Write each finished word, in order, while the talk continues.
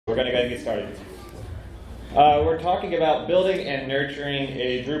We're going to go ahead and get started. We're talking about building and nurturing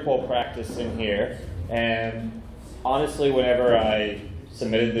a Drupal practice in here. And honestly, whenever I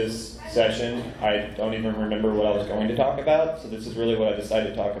submitted this session, I don't even remember what I was going to talk about. So this is really what I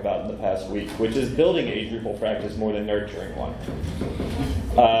decided to talk about in the past week, which is building a Drupal practice more than nurturing one.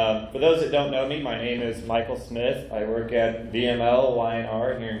 For those that don't know me, my name is Michael Smith. I work at VML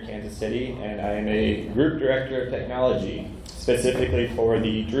Y&R here in Kansas City, and I am a group director of technology, specifically for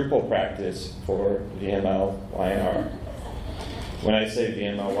the Drupal practice for VML Y&R. When I say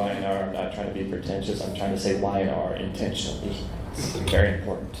VML Y&R, I'm not trying to be pretentious. I'm trying to say Y&R intentionally. It's very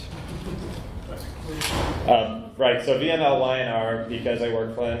important. Right, so VML Y&R, because I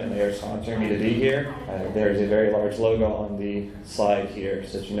work for them and they are sponsoring me to be here, there's a very large logo on the slide here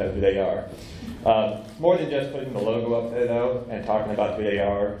so that you know who they are. More than just putting the logo up there, though, and talking about who they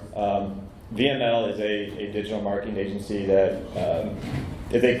are, VML is a digital marketing agency that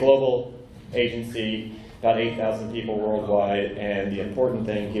is a global agency, about 8,000 people worldwide, and the important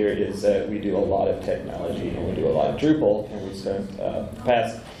thing here is that we do a lot of technology and we do a lot of Drupal, and we spent the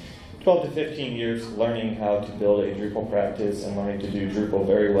past 12 to 15 years learning how to build a Drupal practice and learning to do Drupal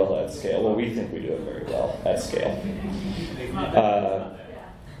very well at scale. Well, we think we do it very well at scale.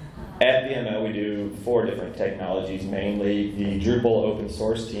 At VML, we do 4 different technologies, mainly the Drupal open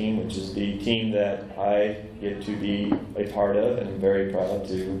source team, which is the team that I get to be a part of and I'm very proud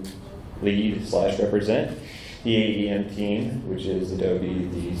to lead/represent. The AEM team, which is Adobe,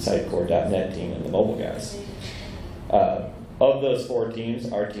 the Sitecore.net team, and the mobile guys. Of those 4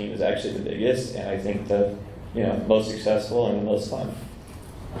 teams, our team is actually the biggest, and I think the most successful and the most fun.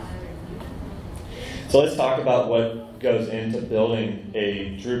 So let's talk about what goes into building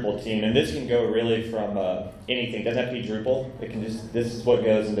a Drupal team, and this can go really from anything. It doesn't have to be Drupal. This is what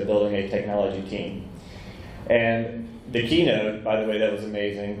goes into building a technology team. And the keynote, by the way, that was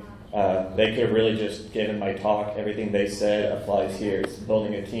amazing. They could have really just given my talk. Everything they said applies here. It's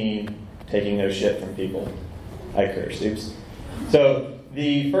building a team, taking no shit from people. I cursed, oops. So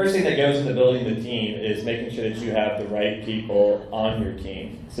the first thing that goes into building the team is making sure that you have the right people on your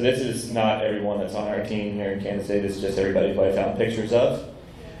team. So this is not everyone that's on our team here in Kansas City. This is just everybody who I found pictures of.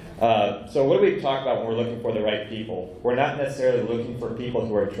 So what do we talk about when we're looking for the right people? We're not necessarily looking for people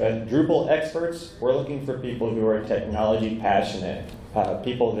who are Drupal experts. We're looking for people who are technology passionate,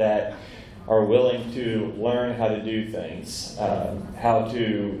 people that are willing to learn how to do things, how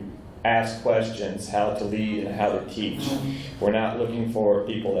to ask questions, how to lead, and how to teach. We're not looking for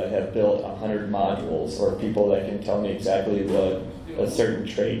people that have built 100 modules or people that can tell me exactly what a certain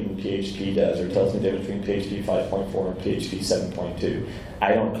trait in PHP does or tells me the difference between PHP 5.4 and PHP 7.2.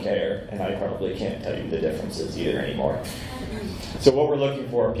 I don't care, and I probably can't tell you the differences either anymore. So what we're looking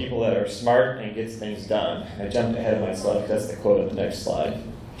for are people that are smart and gets things done. I jumped ahead of myself because that's the quote on the next slide.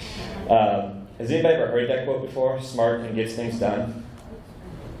 Has anybody ever heard that quote before? Smart and gets things done.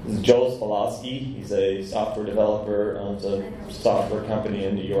 This is Joel Spolowski. He's a software developer, owns a software company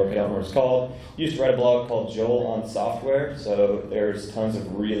in New York. I don't know what it's called. He used to write a blog called Joel on Software, so there's tons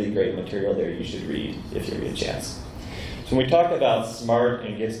of really great material there you should read if you get a chance. So when we talk about smart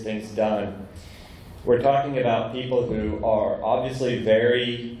and gets things done, we're talking about people who are obviously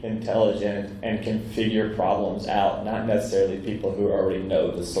very intelligent and can figure problems out, not necessarily people who already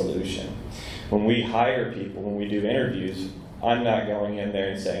know the solution. When we hire people, when we do interviews, I'm not going in there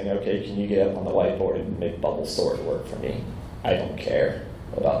and saying, okay, can you get up on the whiteboard and make bubble sort work for me? I don't care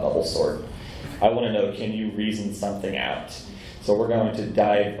about bubble sort. I want to know, can you reason something out? So we're going to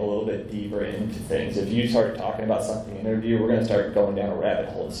dive a little bit deeper into things. If you start talking about something in an interview, we're going to start going down a rabbit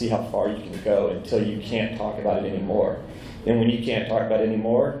hole and see how far you can go until you can't talk about it anymore. And when you can't talk about it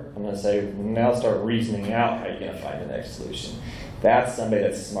anymore, I'm going to say, now start reasoning out how you're going to find the next solution. That's somebody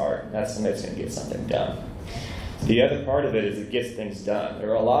that's smart. That's somebody that's going to get something done. The other part of it is it gets things done. There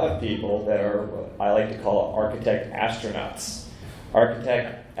are a lot of people that are what I like to call architect astronauts.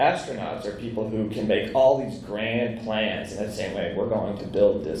 Architect astronauts are people who can make all these grand plans in the same way. We're going to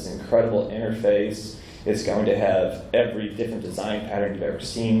build this incredible interface. It's going to have every different design pattern you've ever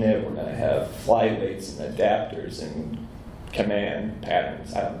seen it. We're going to have flyweights and adapters and command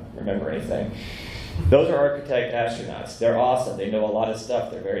patterns. I don't remember anything. Those are architect astronauts. They're awesome. They know a lot of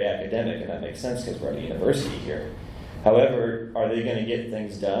stuff. They're very academic, and that makes sense because we're at a university here. However, are they going to get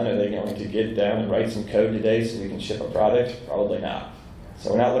things done? Are they going to get down and write some code today so we can ship a product? Probably not.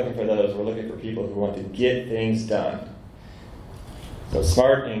 So we're not looking for those. We're looking for people who want to get things done. So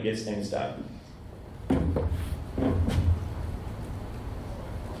smart and gets things done.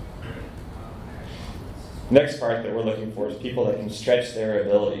 Next part that we're looking for is people that can stretch their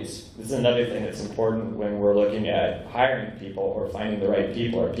abilities. This is another thing that's important when we're looking at hiring people or finding the right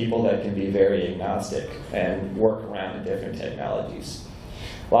people, are people that can be very agnostic and work around different technologies.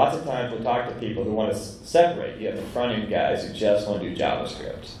 Lots of times we talk to people who want to separate. You have the front-end guys who just want to do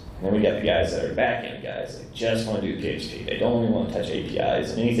JavaScript. And then we got the guys that are back-end guys that just want to do PHP. They don't even want to touch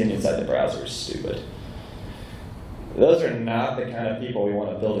APIs, and anything inside the browser is stupid. Those are not the kind of people we want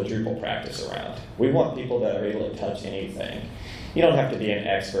to build a Drupal practice around. We want people that are able to touch anything. You don't have to be an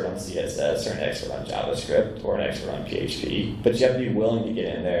expert on CSS or an expert on JavaScript or an expert on PHP, but you have to be willing to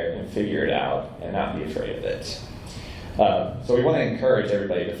get in there and figure it out and not be afraid of it. So we want to encourage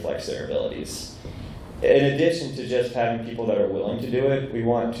everybody to flex their abilities. In addition to just having people that are willing to do it, we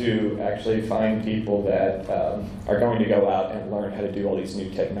want to actually find people that are going to go out and learn how to do all these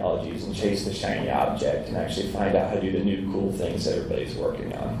new technologies and chase the shiny object and actually find out how to do the new cool things that everybody's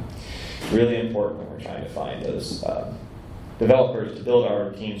working on. Really important when we're trying to find those developers to build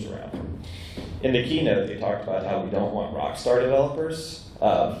our teams around. In the keynote, they talked about how we don't want rockstar developers.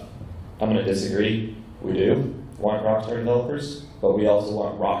 I'm going to disagree. We do want rockstar developers, but we also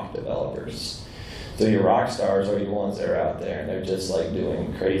want rock developers. So your rock stars are your ones that are out there and they're just like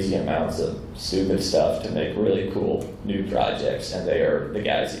doing crazy amounts of stupid stuff to make really cool new projects, and they are the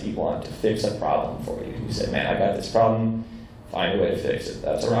guys that you want to fix a problem for you. You say, man, I got this problem, find a way to fix it.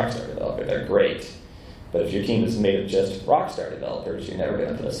 That's a rockstar developer. They're great. But if your team is made of just rockstar developers, you're never going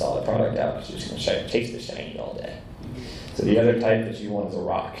to put a solid product out because you're just going to chase the shiny all day. So the other type that you want is a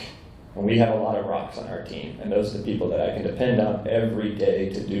rock. And we have a lot of rocks on our team, and those are the people that I can depend on every day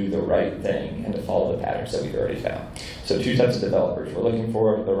to do the right thing and to follow the patterns that we've already found. So two types of developers we're looking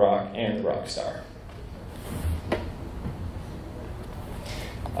for, the rock and the rock star.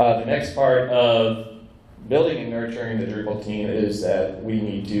 The next part of building and nurturing the Drupal team is that we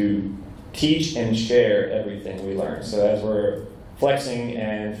need to teach and share everything we learn. So as we're flexing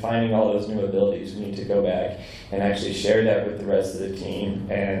and finding all those new abilities, we need to go back and actually share that with the rest of the team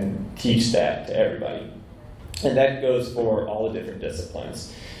and teach that to everybody. And that goes for all the different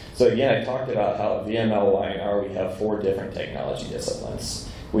disciplines. So again, I talked about how at VML Y&R we have 4 different technology disciplines.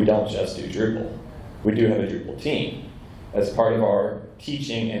 We don't just do Drupal. We do have a Drupal team. As part of our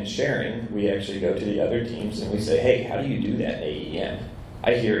teaching and sharing, we actually go to the other teams and we say, hey, how do you do that in AEM?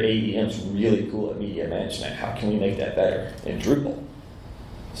 I hear AEM's really cool at media management. How can we make that better in Drupal?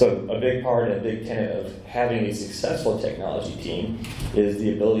 So a big part, a big tenet of having a successful technology team is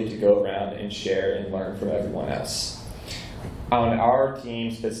the ability to go around and share and learn from everyone else. On our team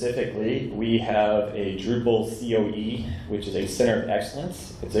specifically, we have a Drupal COE, which is a Center of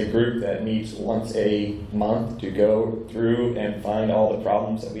Excellence. It's a group that meets once a month to go through and find all the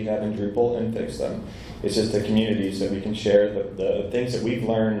problems that we have in Drupal and fix them. It's just a community so we can share the things that we've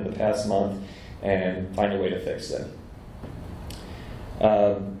learned in the past month and find a way to fix them.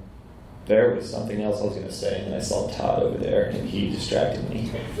 There was something else I was going to say, and I saw Todd over there, and he distracted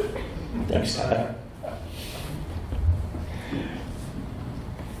me. Thanks, Todd.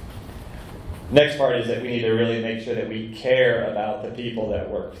 Next part is that we need to really make sure that we care about the people that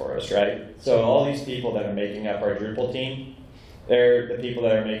work for us, right? So all these people that are making up our Drupal team, they're the people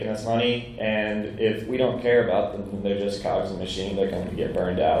that are making us money, and if we don't care about them, they're just cogs in the machine. They're going to get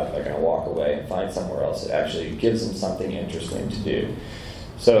burned out. They're going to walk away and find somewhere else that actually gives them something interesting to do.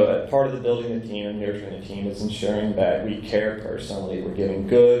 So part of the building the team and nurturing the team is ensuring that we care personally. We're giving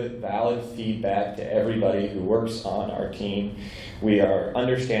good, valid feedback to everybody who works on our team. We are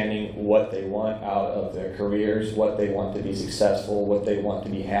understanding what they want out of their careers, what they want to be successful, what they want to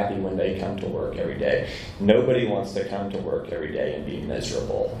be happy when they come to work every day. Nobody wants to come to work every day and be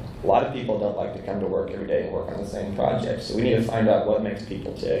miserable. A lot of people don't like to come to work every day and work on the same project. So we need to find out what makes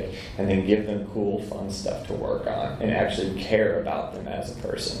people tick and then give them cool, fun stuff to work on and actually care about them as a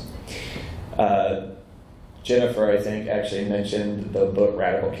person. Jennifer, I think, actually mentioned the book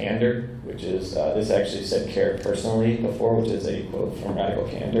Radical Candor, which is, this actually said care personally before, which is a quote from Radical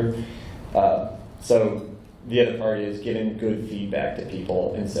Candor. So the other part is giving good feedback to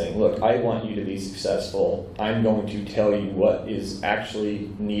people and saying, look, I want you to be successful. I'm going to tell you what is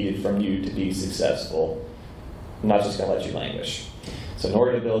actually needed from you to be successful. I'm not just going to let you languish. So in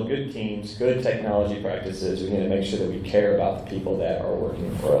order to build good teams, good technology practices, we need to make sure that we care about the people that are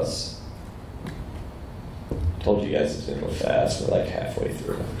working for us. I told you guys it's going to go fast. We're like halfway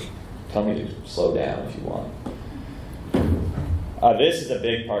through. Tell me to slow down if you want. This is a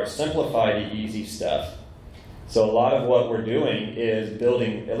big part. Simplify the easy stuff. So a lot of what we're doing is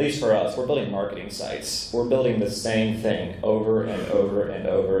building, at least for us, we're building marketing sites. We're building the same thing over and over and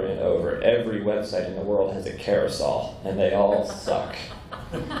over and over. Every website in the world has a carousel, and they all suck.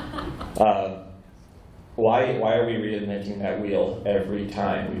 why are we reinventing that wheel every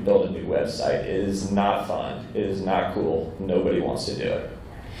time we build a new website? It is not fun. It is not cool. Nobody wants to do it.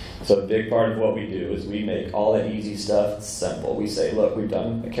 So a big part of what we do is we make all that easy stuff simple. We say, look, we've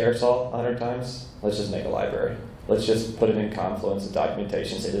done a carousel 100 times. Let's just make a library. Let's just put it in Confluence and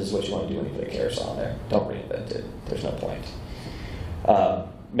documentation, say this is what you want to do when you put a carousel in there. Don't reinvent it. There's no point.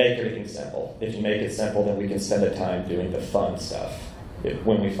 Make everything simple. If you make it simple, then we can spend the time doing the fun stuff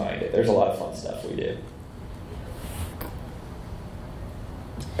when we find it. There's a lot of fun stuff we do.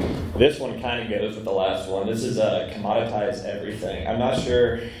 This one kind of goes with the last one. This is commoditize everything. I'm not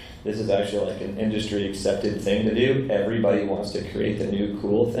sure this is actually like an industry accepted thing to do. Everybody wants to create the new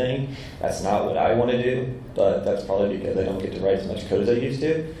cool thing. That's not what I want to do, but that's probably because I don't get to write as much code as I used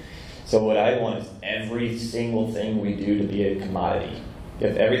to. So what I want is every single thing we do to be a commodity.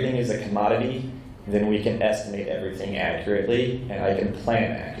 If everything is a commodity, then we can estimate everything accurately, and I can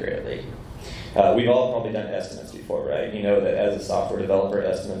plan accurately. We've all probably done estimates before, right? You know that as a software developer,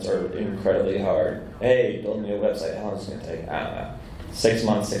 estimates are incredibly hard. Hey, building a website, how long is it going to take? I don't know. 6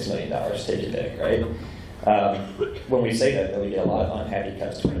 months, $6 million, take your pick, right? When we say that, though, we get a lot of unhappy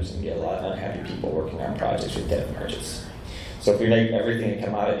customers and we get a lot of unhappy people working on projects with dev merges. So if we make everything a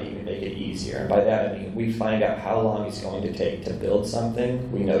commodity, we make it easier. And by that, I mean we find out how long it's going to take to build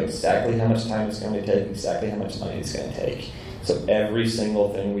something. We know exactly how much time it's going to take, exactly how much money it's going to take. So every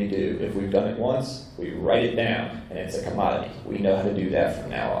single thing we do, if we've done it once, we write it down, and it's a commodity. We know how to do that from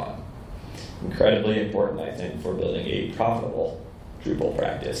now on. Incredibly important, I think, for building a profitable Drupal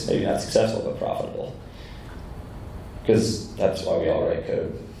practice. Maybe not successful, but profitable. Because that's why we all write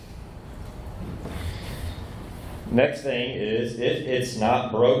code. Next thing is, if it's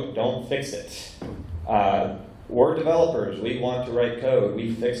not broke, don't fix it. We're developers. We want to write code.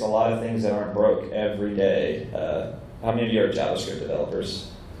 We fix a lot of things that aren't broke every day. How many of you are JavaScript developers?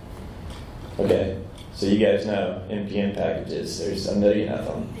 Okay, so you guys know NPM packages. There's a million of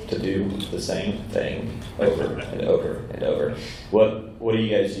them to do the same thing over and over and over. What are you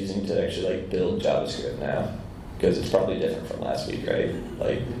guys using to actually like build JavaScript now? Because it's probably different from last week, right?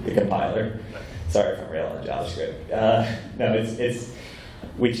 Like the compiler. Sorry if I'm railing on JavaScript. No, it's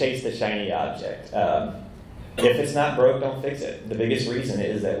we chase the shiny object. If it's not broke, don't fix it. The biggest reason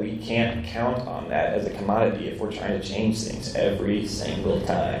is that we can't count on that as a commodity if we're trying to change things every single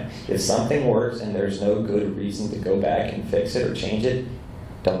time. If something works and there's no good reason to go back and fix it or change it,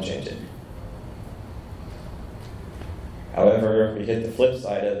 don't change it. However, we hit the flip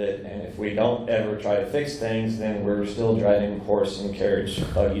side of it, and if we don't ever try to fix things, then we're still driving horse and carriage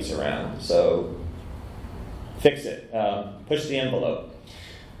buggies around. So fix it. Push the envelope.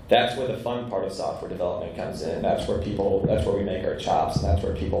 That's where the fun part of software development comes in. That's where we make our chops, and that's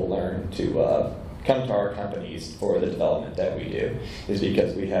where people learn to come to our companies for the development that we do, is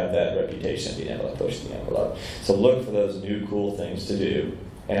because we have that reputation of being able to push the envelope. So look for those new cool things to do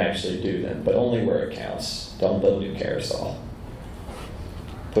and actually do them, but only where it counts. Don't build a new carousel.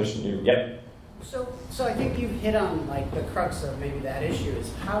 Push new, yep. So I think you've hit on like the crux of maybe that issue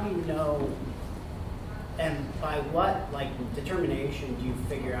is how do you know and by what like determination do you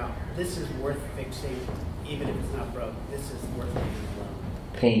figure out this is worth fixing even if it's not broke, this is worth leaving alone?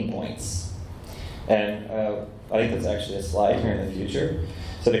 Pain points. And I think that's actually a slide here in the future.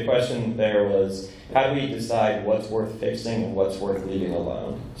 So the question there was, how do we decide what's worth fixing and what's worth leaving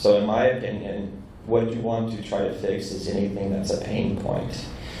alone? So in my opinion, what you want to try to fix is anything that's a pain point.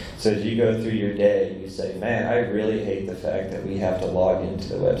 So as you go through your day and you say, man, I really hate the fact that we have to log into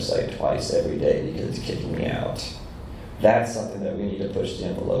the website twice every day because it's kicking me out. That's something that we need to push the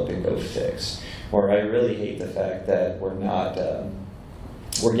envelope and go fix. Or I really hate the fact that we're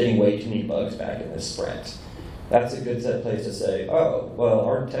getting way too many bugs back in this sprint. That's a good place to say, oh, well,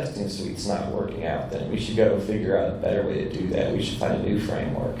 our testing suite's not working out, then we should go figure out a better way to do that. We should find a new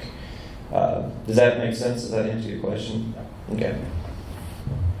framework. Does that make sense? Does that answer your question? Okay.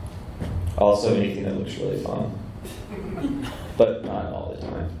 Also, anything that looks really fun, but not all the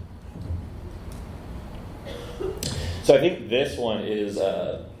time. So I think this one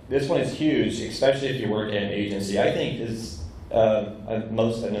is huge, especially if you work in an agency. I think is I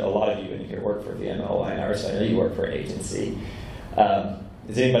know a lot of you in here work for VMO, so I know you work for an agency.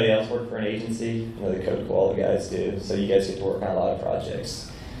 Does anybody else work for an agency? I know the code quality guys do, so you guys get to work on a lot of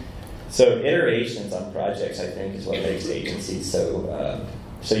projects. So iterations on projects, I think, is what makes agencies so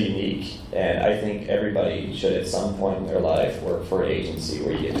unique. And I think everybody should at some point in their life work for an agency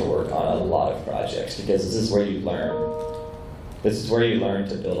where you get to work on a lot of projects, because this is where you learn. This is where you learn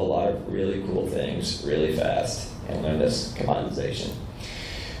to build a lot of really cool things really fast and learn this commoditization.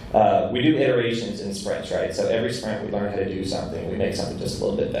 We do iterations in sprints, right? So every sprint we learn how to do something, we make something just a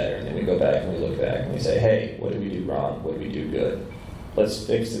little bit better, and then we go back and we look back and we say, hey, what did we do wrong? What did we do good? Let's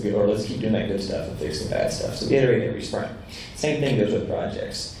fix the good, or let's keep doing that good stuff and fix the bad stuff. So we iterate every sprint. Same thing goes with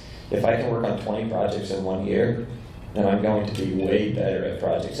projects. If I can work on 20 projects in 1 year, then I'm going to be way better at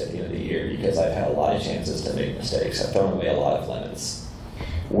projects at the end of the year because I've had a lot of chances to make mistakes. I've thrown away a lot of lemons.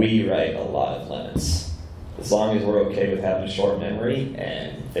 We write a lot of lemons. As long as we're okay with having a short memory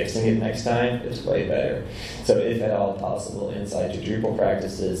and fixing it next time, it's way better. So if at all possible, inside your Drupal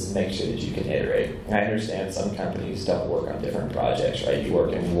practices, make sure that you can iterate. I understand some companies don't work on different projects, right? You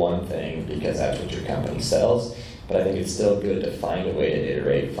work in one thing because that's what your company sells, but I think it's still good to find a way to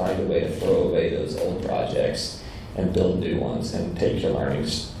iterate, find a way to throw away those old projects and build new ones and take your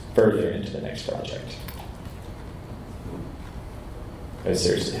learnings further into the next project. I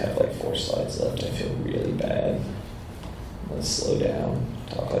seriously have like 4 slides left. I feel really bad. Let's slow down,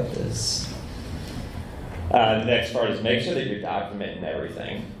 talk like this. The next part is make sure that you're documenting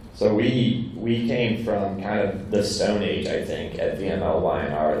everything. So we came from kind of the Stone Age, I think, at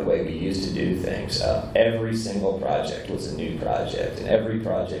VML, the way we used to do things. Every single project was a new project, and every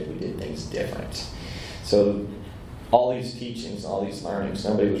project we did things different. So all these teachings, all these learnings,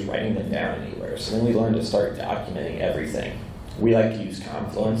 nobody was writing them down anywhere. So then we learned to start documenting everything. We like to use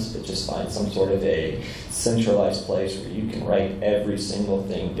Confluence, but just find some sort of a centralized place where you can write every single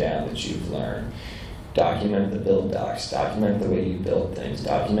thing down that you've learned. Document the build docs, document the way you build things,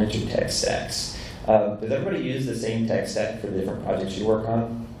 document your tech stacks. Does everybody use the same tech stack for the different projects you work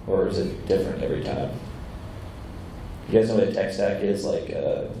on, or is it different every time? You guys know what a tech stack is, like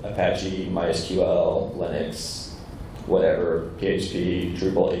Apache, MySQL, Linux, whatever, PHP,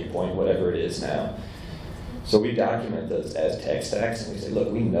 Drupal 8 point, whatever it is now. So we document those as tech stacks, and we say,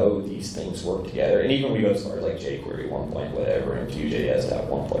 look, we know these things work together. And even we go as far as like jQuery 1 point whatever and Vue.js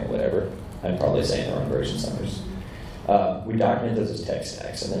 1 point whatever. I'm probably saying the wrong version numbers. We document those as tech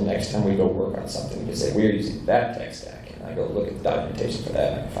stacks, and then next time we go work on something, we can say, we're using that tech stack. And I go look at the documentation for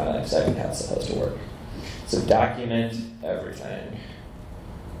that, and I can find out exactly how it's supposed to work. So document everything.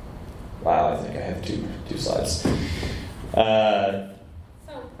 Wow, I think I have two slides.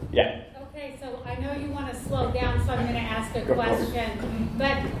 Yeah. Okay, so I know you want to slow down, so I'm going to ask a question.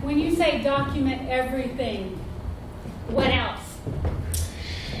 But when you say document everything, what else?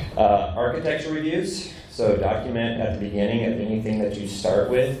 Architecture reviews. So document at the beginning of anything that you start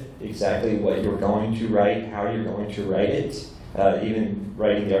with exactly what you're going to write, how you're going to write it. Even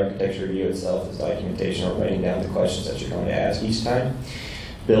writing the architecture review itself is documentation, or writing down the questions that you're going to ask each time.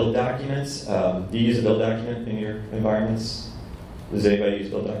 Build documents. Do you use a build document in your environments? Does anybody use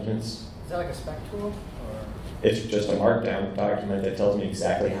build documents? Is that like a spec tool? Or? It's just a markdown document that tells me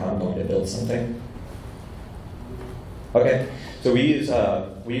exactly how I'm going to build something. Okay, so we use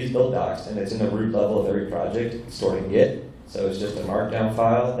build docs, and it's in the root level of every project. It's stored in Git, so it's just a markdown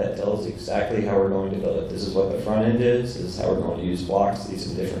file that tells exactly how we're going to build it. This is what the front end is. This is how we're going to use blocks. These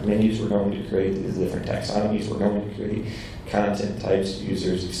are the different menus we're going to create. These are the different taxonomies we're going to create. Content types,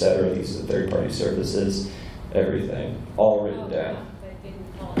 users, etc. These are the third-party services. Everything, all written down. They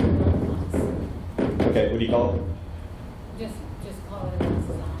didn't call it build. Okay, what do you call it? Just call it a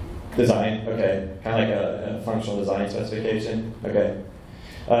design. Design, okay. Kind of like a functional design specification, okay.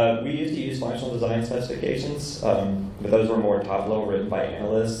 We used to use functional design specifications, but those were more top level, written by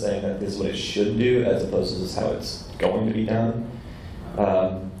analysts, saying that this is what it should do as opposed to this is how it's going to be done.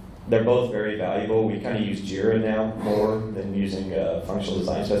 They're both very valuable. We kind of use Jira now more than using functional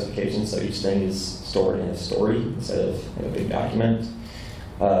design specifications, so each thing is stored in a story instead of in a big document.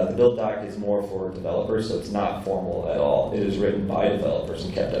 The build doc is more for developers, so it's not formal at all. It is written by developers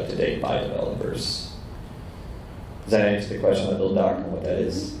and kept up to date by developers. Does that answer the question on the build doc and what that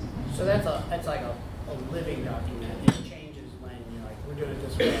is? So that's like a living document. It changes when you're like, we're doing it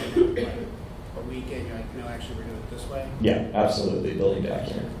this way, and then like a week in, you're like, no, actually we're doing it this way. Yeah, absolutely, building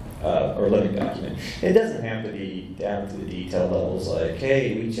document. Or living document. It doesn't have to be down to the detail levels like,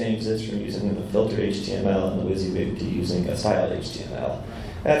 hey, we changed this from using the filter HTML and the WYSIWYG to using a style HTML.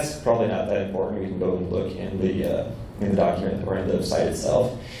 That's probably not that important. We can go and look in the document or in the site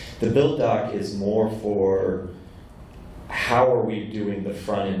itself. The build doc is more for how are we doing the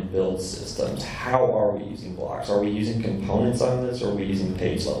front-end build systems? How are we using blocks? Are we using components on this, or are we using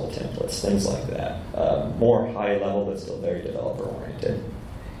page-level templates? Things like that. More high-level, but still very developer-oriented.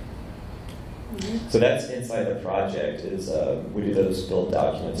 So that's inside the project, is we do those build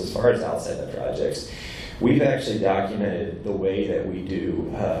documents. As far as outside the projects, we've actually documented the way that we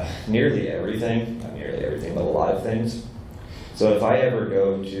do nearly everything, not nearly everything, but a lot of things. So if I ever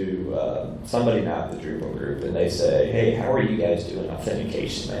go to somebody not the Drupal group and they say, hey, how are you guys doing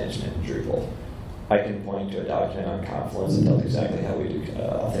authentication management in Drupal? I can point to a document on Confluence that tells exactly how we do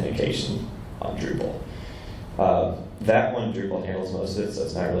authentication on Drupal. That one Drupal handles most of it, so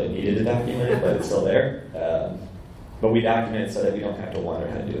it's not really needed to document it, but it's still there. But we document it so that we don't have to wonder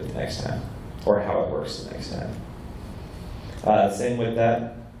how to do it the next time, or how it works the next time. Same with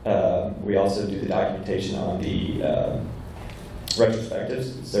that. We also do the documentation on the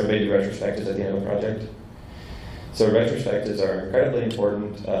retrospectives. Does everybody do retrospectives at the end of a project? So retrospectives are incredibly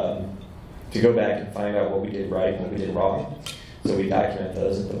important to go back and find out what we did right and what we did wrong. So we document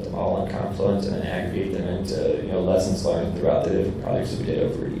those and put them all on Confluence and then aggregate them into lessons learned throughout the different projects that we did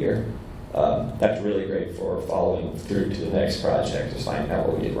over a year. That's really great for following through to the next project, just finding out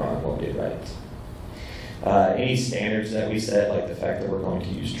what we did wrong and what we did right. Any standards that we set, like the fact that we're going to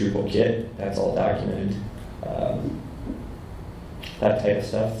use Drupal Kit, that's all documented. That type of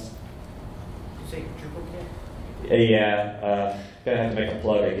stuff. You say Drupal Kit? Yeah, gonna have to make a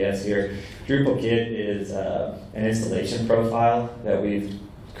plug, I guess, here. Drupal Kit is an installation profile that we've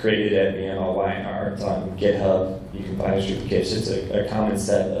created at VMLY&R. It's on GitHub. You can find Drupal Kit. It's just a common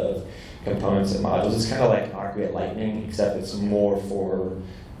set of components and modules. It's kind of like Acquia Lightning, except it's more for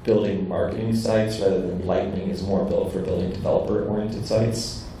building marketing sites rather than Lightning is more built for building developer-oriented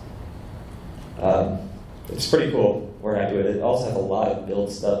sites. It's pretty cool. We're happy with it. It also has a lot of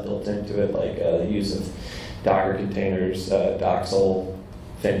build stuff built into it, like the use of Docker containers, doxel,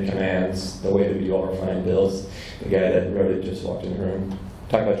 fin commands, the way that we do all our front-end builds. The guy that wrote it just walked in the room.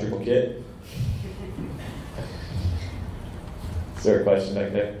 Talk about Drupal Kit. Is there a question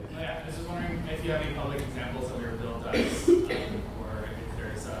back there? Yeah, I was just wondering if you have any public examples of your build docs, or if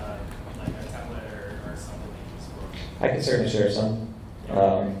there's like a template or something you use for. I can certainly share some.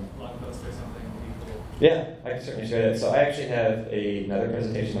 Blog post or something would be cool. Yeah, I can certainly share that. So I actually have another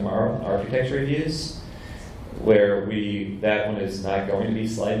presentation tomorrow on architecture reviews, where that one is not going to be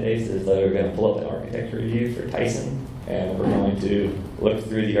slide-based. It's literally going to pull up an architecture review for Tyson, and we're going to look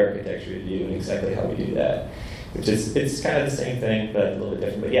through the architecture review and exactly how we do that. It's kind of the same thing, but a little bit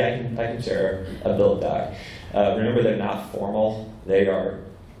different. But yeah, I can share a build doc. Remember, they're not formal. They are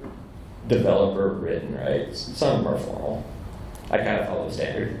developer written, right? Some of them are formal. I kind of follow the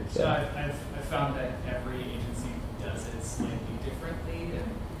standard. So I've found that every agency does it slightly differently,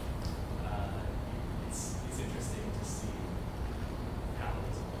 and it's interesting to see how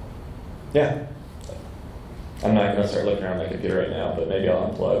it's evolved. yeah. I'm not going to start looking around my computer right now, but maybe I'll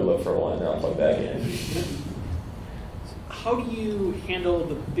unplug, look for one, and then I'll plug back in. How do you handle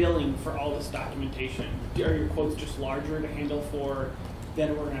the billing for all this documentation? Are your quotes just larger to handle for,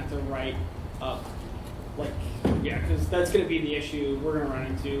 then we're going to have to write up, because that's going to be the issue we're going to run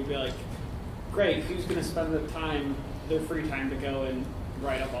into, be like, great, who's going to spend the time, their free time to go and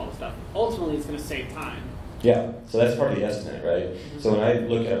write up all the stuff? Ultimately, it's going to save time. Yeah, so that's part of the estimate, right? Mm-hmm. So when I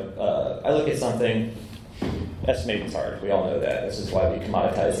look at something, estimating is hard. We all know that. This is why we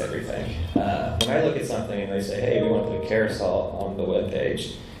commoditize everything. When I look at something and they say, hey, we want to put a carousel on the web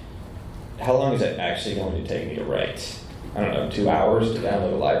page, how long is it actually going to take me to write? I don't know, 2 hours to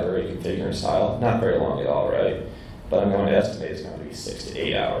download a library, configure and style? Not very long at all, right? But I'm going to estimate it's going to be 6 to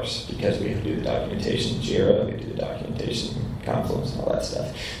 8 hours because we have to do the documentation in Jira, we do the documentation in Confluence and all that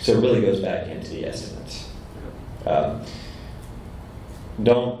stuff. So it really goes back into the estimates.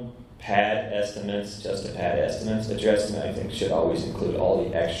 Don't pad estimates just to pad estimates, but your estimate, I think, should always include all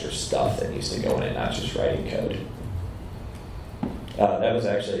the extra stuff that needs to go in it, not just writing code. That was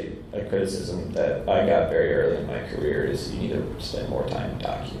actually a criticism that I got very early in my career, is you need to spend more time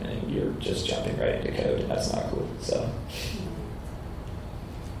documenting. You're just jumping right into code, and that's not cool. So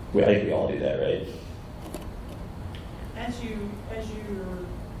I think we all do that, right? As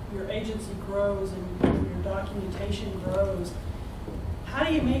your agency grows and your documentation grows, how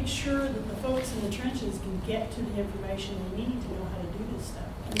do you make sure that the folks in the trenches can get to the information they need to know how to do this stuff?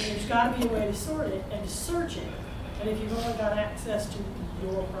 I mean, there's got to be a way to sort it and to search it. And if you've only got access to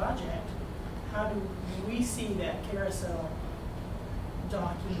your project, how do we see that carousel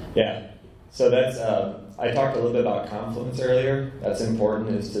document? Yeah. So that's, I talked a little bit about Confluence earlier. That's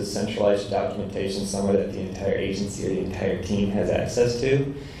important, is to centralize documentation somewhere that the entire agency or the entire team has access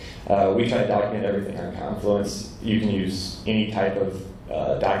to. We try to document everything on Confluence. You can use any type of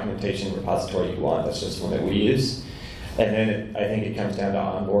documentation repository you want. That's just one that we use. And then I think it comes down to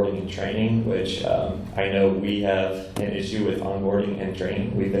onboarding and training, which I know we have an issue with onboarding and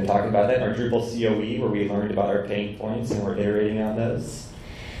training. We've been talking about that in our Drupal COE, where we learned about our pain points and we're iterating on those.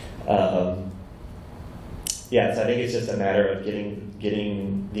 Yeah, so I think it's just a matter of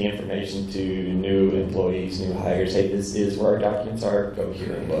getting the information to new employees, new hires. Hey, this is where our documents are. Go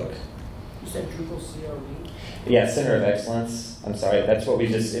here and look. You said Drupal COE? Yeah, Center of Excellence. I'm sorry, that's what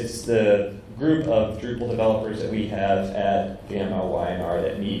it's the group of Drupal developers that we have at VMLY&R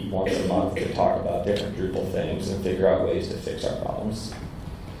that meet once a month to talk about different Drupal things and figure out ways to fix our problems.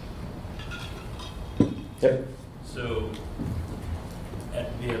 Yep. So, at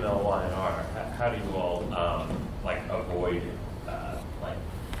VMLY&R, how do you all avoid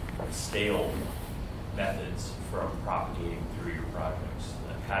stale methods from propagating through your projects?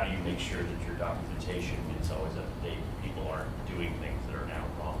 How do you make sure that your documentation is always up to date? People aren't doing things that are now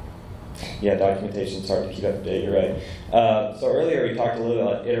wrong. Yeah, documentation's hard to keep up to date, you're right. So earlier we talked a little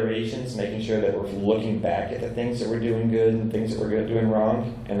about iterations, making sure that we're looking back at the things that we're doing good and things that we're doing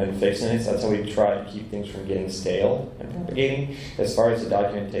wrong, and then fixing it. So that's how we try to keep things from getting stale and propagating. As far as the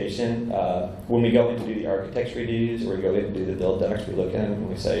documentation, when we go in to do the architecture reviews or we go in and do the build docs, we look at them and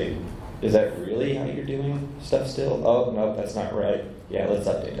we say, is that really how you're doing stuff still? Oh, no, that's not right. Yeah, let's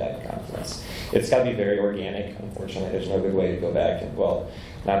update that in Confluence. It's got to be very organic. Unfortunately, there's no good way to go back and, well,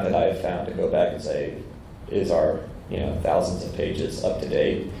 not that I have found, to go back and say, is our thousands of pages up to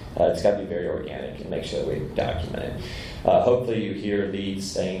date? It's got to be very organic and make sure that we document it. Hopefully you hear leads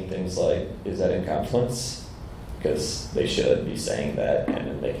saying things like, is that in Confluence? Because they should be saying that and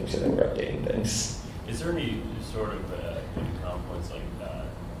then making sure that we're updating things. Is there any sort of in Confluence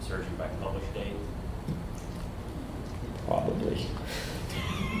searching by publish date? Probably.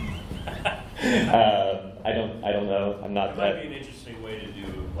 I don't know. I'm not It that. might be an interesting way to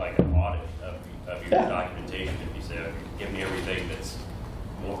do an audit of your documentation. If you say, okay, give me everything that's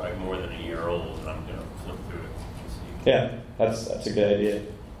more than a year old, and I'm going to flip through it and see. Yeah, that's a good idea.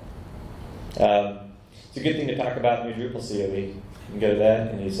 It's a good thing to talk about in your Drupal COE. You can go to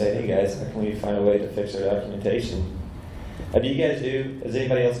that and you say, hey guys, how can we find a way to fix our documentation? Does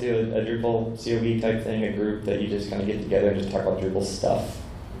anybody else do a Drupal COE type thing, a group that you just kind of get together and just talk about Drupal stuff?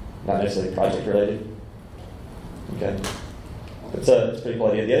 Not necessarily project related? Okay. It's a pretty cool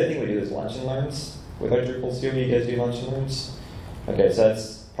idea. The other thing we do is lunch and learns with our Drupal COE. You guys do lunch and learns? Okay, so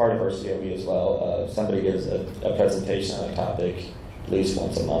that's part of our COE as well. Somebody gives a presentation on a topic at least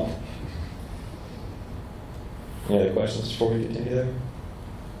once a month. Any other questions before we continue there?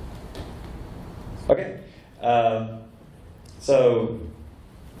 Okay. So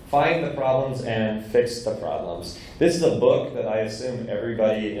find the problems and fix the problems. This is a book that I assume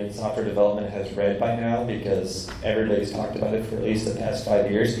everybody in software development has read by now because everybody's talked about it for at least the past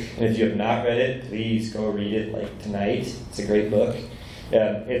 5 years. And if you have not read it, please go read it tonight. It's a great book.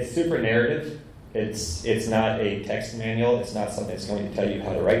 It's super narrative. It's not a text manual. It's not something that's going to tell you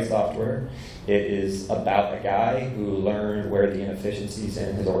how to write software. It is about a guy who learned where the inefficiencies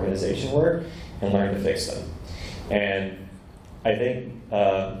in his organization were and learned to fix them. And I think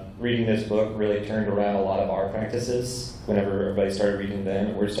reading this book really turned around a lot of our practices. Whenever everybody started reading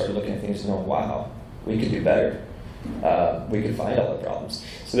them, we started looking at things and going, wow, we could do better. We could find all the problems.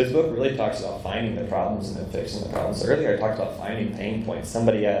 So this book really talks about finding the problems and then fixing the problems. So earlier I talked about finding pain points.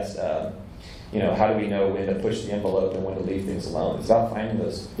 Somebody asked, how do we know when to push the envelope and when to leave things alone? It's about finding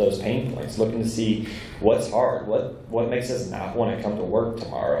those pain points, looking to see what's hard, what makes us not want to come to work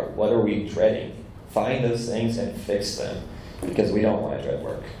tomorrow, what are we dreading? Find those things and fix them, because we don't want to dread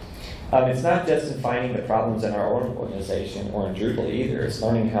work. It's not just in finding the problems in our own organization or in Drupal either. It's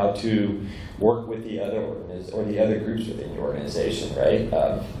learning how to work with the other the other groups within your organization, right?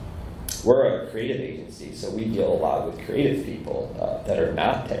 We're a creative agency, so we deal a lot with creative people that are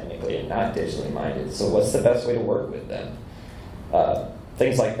not technically and not digitally minded. So what's the best way to work with them?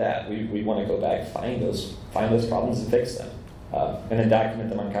 Things like that. We want to go back, find those problems and fix them. And then document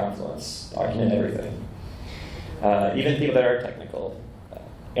them on Confluence. Document everything. Even people that are technical.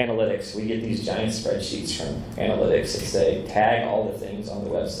 Analytics, we get these giant spreadsheets from analytics that say, tag all the things on the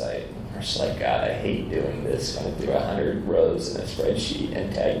website. And we're just like, God, I hate doing this, going through 100 rows in a spreadsheet and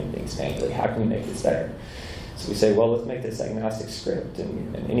tagging things manually. How can we make this better? So we say, well, let's make this agnostic script,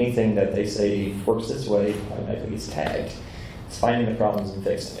 and anything that they say works this way automatically gets tagged. It's finding the problems and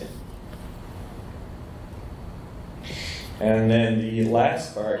fixing it. And then the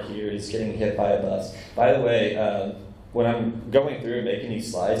last part here is getting hit by a bus. By the way, when I'm going through and making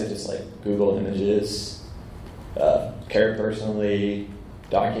these slides, I just Google images, care personally,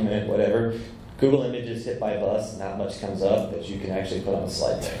 document, whatever. Google images hit by a bus, not much comes up that you can actually put on a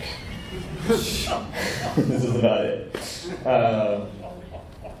slide deck. This is about it.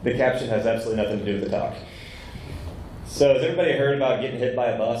 The caption has absolutely nothing to do with the talk. So has everybody heard about getting hit by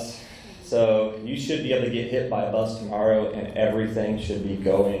a bus? So you should be able to get hit by a bus tomorrow and everything should be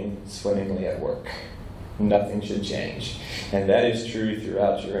going swimmingly at work. nothing should change. And that is true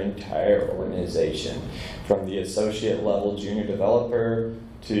throughout your entire organization, from the associate level junior developer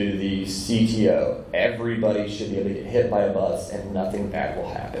to the CTO. Everybody should be able to get hit by a bus and nothing bad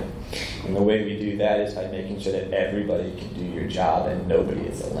will happen. And the way we do that is by making sure that everybody can do your job and nobody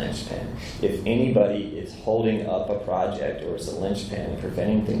is a linchpin. If anybody is holding up a project or is a linchpin and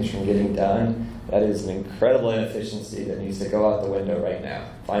preventing things from getting done, that is an incredible inefficiency that needs to go out the window right now.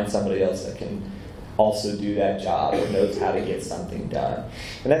 Find somebody else that can also do that job or knows how to get something done.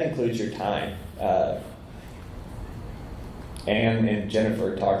 And that includes your time. Anne and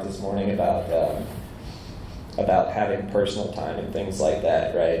Jennifer talked this morning about having personal time and things like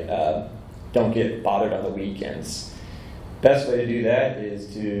that, right? Don't get bothered on the weekends. Best way to do that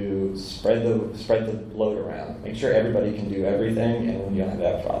is to spread the load around. Make sure everybody can do everything, and you don't have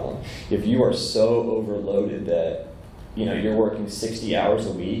that problem. If you are so overloaded that you're working 60 hours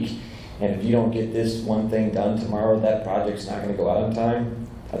a week, and if you don't get this one thing done tomorrow, that project's not going to go out on time,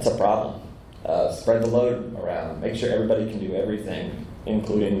 that's a problem. Spread the load around. Make sure everybody can do everything,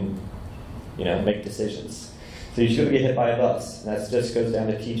 including, make decisions. So you shouldn't get hit by a bus. And that just goes down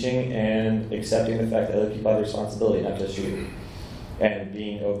to teaching and accepting the fact that other people have responsibility, not just you, and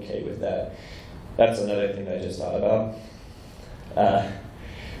being okay with that. That's another thing that I just thought about.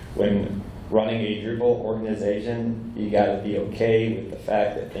 When running a Drupal organization, you got to be okay with the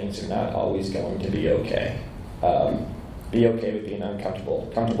fact that things are not always going to be okay. Be okay with being uncomfortable,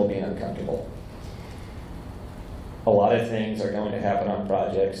 comfortable being uncomfortable. A lot of things are going to happen on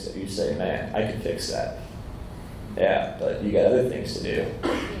projects that you say, man, I could fix that. Yeah, but you got other things to do.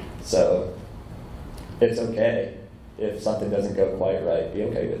 So it's okay if something doesn't go quite right. Be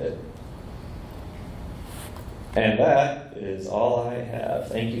okay with it. And that is all I have.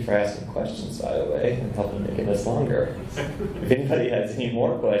 Thank you for asking questions, by the way, and helping making this longer. If anybody has any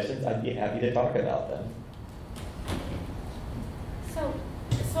more questions, I'd be happy to talk about them.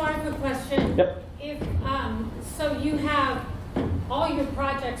 So I have a question. Yep. If so you have all your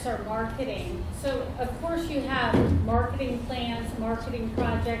projects are marketing. So of course you have marketing plans, marketing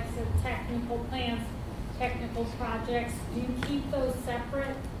projects, and technical plans, technical projects. Do you keep those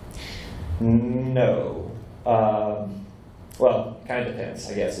separate? No. Well, kind of depends,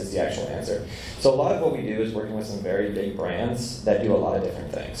 I guess, is the actual answer. So a lot of what we do is working with some very big brands that do a lot of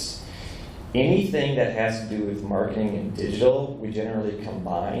different things. Anything that has to do with marketing and digital, we generally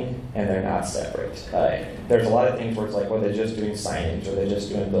combine, and they're not separate. There's a lot of things where it's like, well, they're just doing signage, or they're just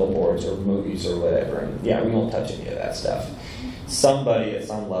doing billboards, or movies, or whatever, and yeah, we won't touch any of that stuff. Somebody at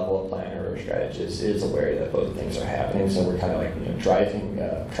some level, a planner or strategist, is aware that both things are happening, so we're kind of like driving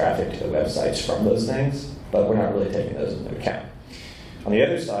traffic to the websites from those things, but we're not really taking those into account. On the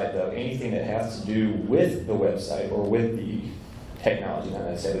other side, though, anything that has to do with the website or with the technology, not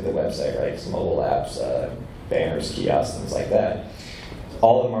necessarily the website, right? Some mobile apps, banners, kiosks, things like that.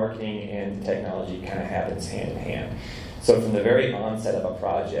 All the marketing and technology kind of happens hand in hand. So from the very onset of a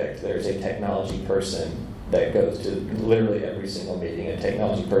project, there's a technology person that goes to literally every single meeting. A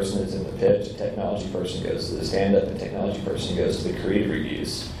technology person is in the pitch, a technology person goes to the stand-up, a technology person goes to the creative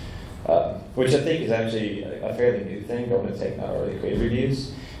reviews, which I think is actually a fairly new thing, going to technology creative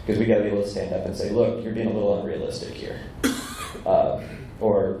reviews, because we got to be able to stand up and say, look, you're being a little unrealistic here.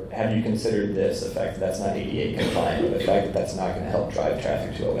 Or have you considered this, the fact that that's not ADA compliant, or the fact that that's not going to help drive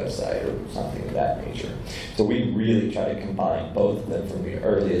traffic to a website, or something of that nature. So we really try to combine both of them from the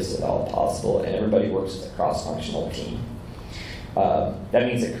earliest at all possible, and everybody works as a cross-functional team. That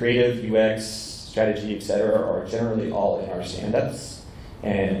means that creative, UX, strategy, etc. are generally all in our stand-ups,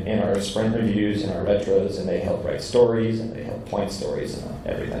 and in our sprint reviews, and our retros, and they help write stories, and they help point stories, and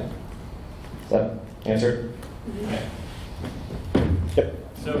everything. Does that answer? Yeah. Yep.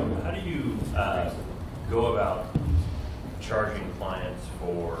 So how do you go about charging clients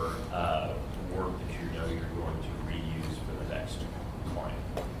for work that you know you're going to reuse for the next client?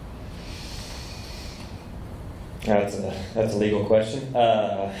 That's a legal question.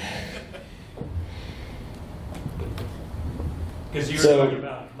 Because you were talking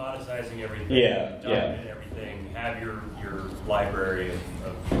about commoditizing everything, document everything, have your library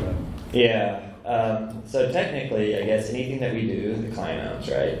of yeah. So technically, I guess anything that we do, the client owns,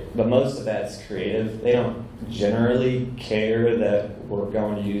 right? But most of that's creative. They don't generally care that we're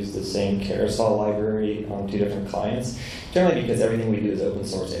going to use the same carousel library on two different clients. Generally because everything we do is open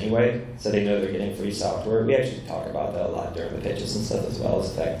source anyway, so they know they're getting free software. We actually talk about that a lot during the pitches and stuff as well,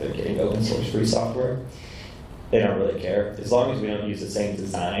 as the fact they're getting open source free software. They don't really care. As long as we don't use the same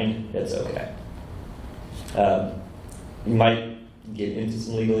design, it's okay. You might get into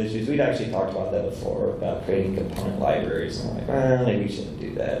some legal issues. We'd actually talked about that before, about creating component libraries. And I'm like, well, maybe we shouldn't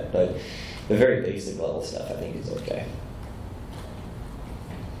do that. But the very basic level stuff, I think, is okay.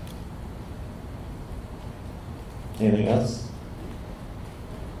 Anything else?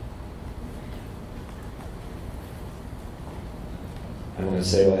 I'm going to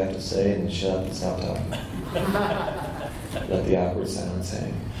say what I have to say and then shut up and stop talking. Let the awkward silence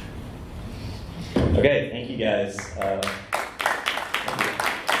hang. Okay, thank you guys.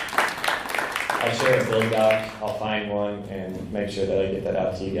 I'll share a build doc, I'll find one and make sure that I get that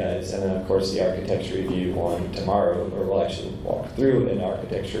out to you guys. And then of course the architecture review one tomorrow, where we'll actually walk through an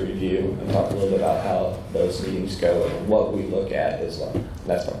architecture review and talk a little bit about how those meetings go and what we look at as well.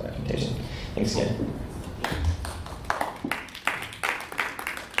 That's my presentation. Thanks again.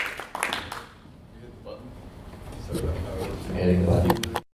 Hitting the button.